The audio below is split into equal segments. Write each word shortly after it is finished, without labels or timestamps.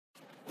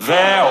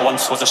There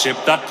once was a ship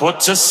that put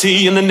to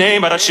sea, and the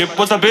name of that ship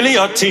was the Billy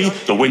o' Tea.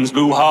 The winds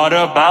blew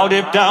harder, bowed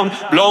it down,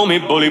 blow me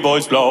bully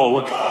boys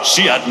blow.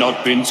 She had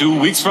not been 2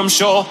 weeks from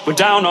shore, when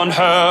down on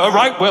her a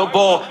right whale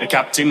bore. The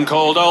captain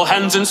called all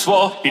hands and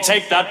swore he'd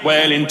take that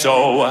whale in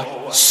tow.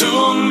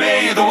 Soon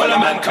may the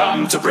Wellerman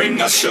come to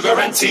bring us sugar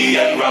and tea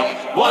and rum.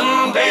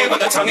 One day when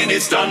the tonguing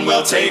is done,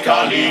 we'll take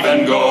our leave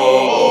and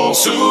go.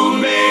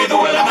 Soon may the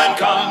Wellerman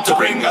come to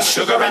bring us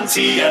sugar and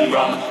tea and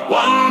rum.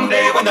 One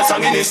day when the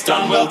tonguing is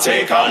done, we'll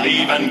take our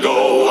leave and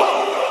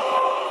go.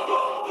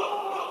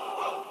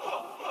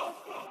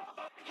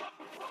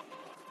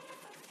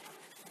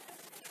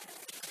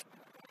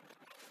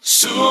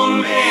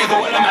 Soon may the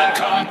Wellerman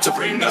come to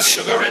bring us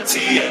sugar and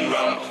tea and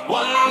rum.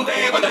 One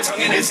day when the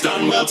tonguing is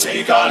done, we'll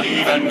take our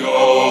leave and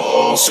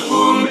go.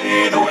 Soon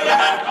may the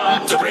Wellerman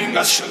come to bring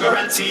us sugar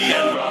and tea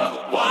and rum.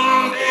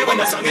 One day when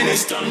the tonguing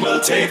is done,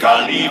 we'll take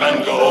our leave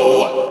and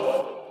go.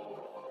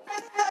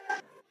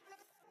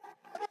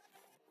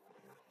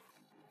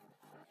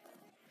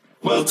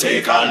 We'll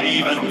take our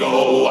leave and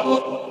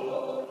go.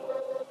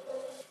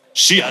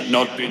 She had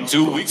not been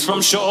 2 weeks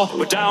from shore,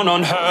 but down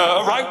on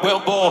her a right whale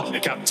bore. The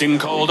captain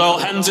called all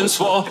hands and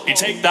swore he'd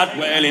take that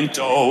whale in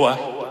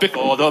tow.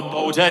 Before the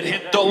boat had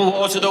hit the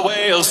water, the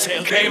whale's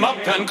tail came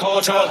up and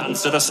caught her. Hands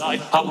to the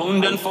side,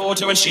 harpooned and fought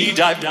her, and she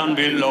dived down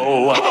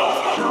below.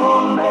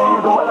 Soon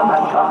may the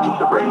Wellerman come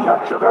to bring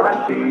us sugar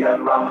and tea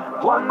and rum.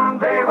 One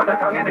day when the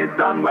tonguing is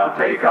done, we'll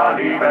take our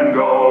leave and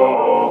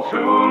go.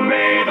 Soon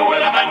may the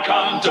Wellerman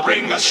come to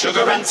bring us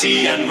sugar and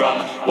tea and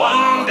rum.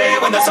 One day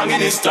when the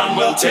tonguing is done,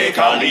 we'll take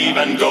our leave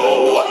and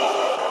go.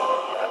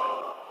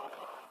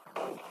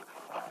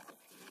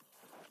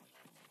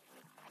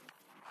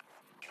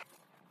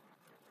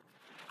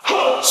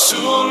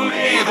 Soon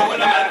may the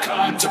Wellerman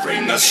come to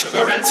bring us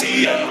sugar and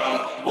tea and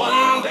rum.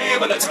 One day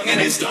when the tonguing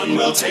is done,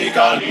 we'll take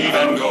our leave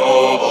and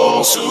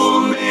go.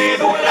 Soon may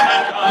the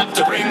Wellerman come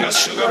to bring us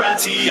sugar and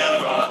tea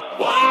and rum.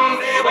 One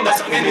day when the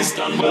tonguing is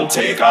done, we'll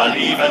take our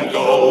leave and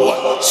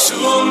go.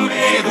 Soon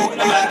may the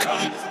Wellerman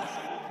come.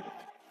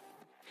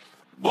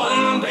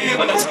 One day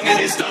when the tonguing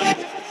is done.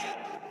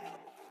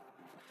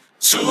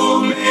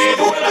 Soon may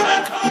the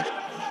Wellerman come.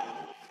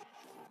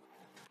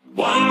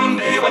 One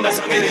day when the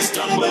tonguing is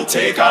done, we'll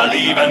take our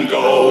leave and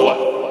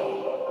go.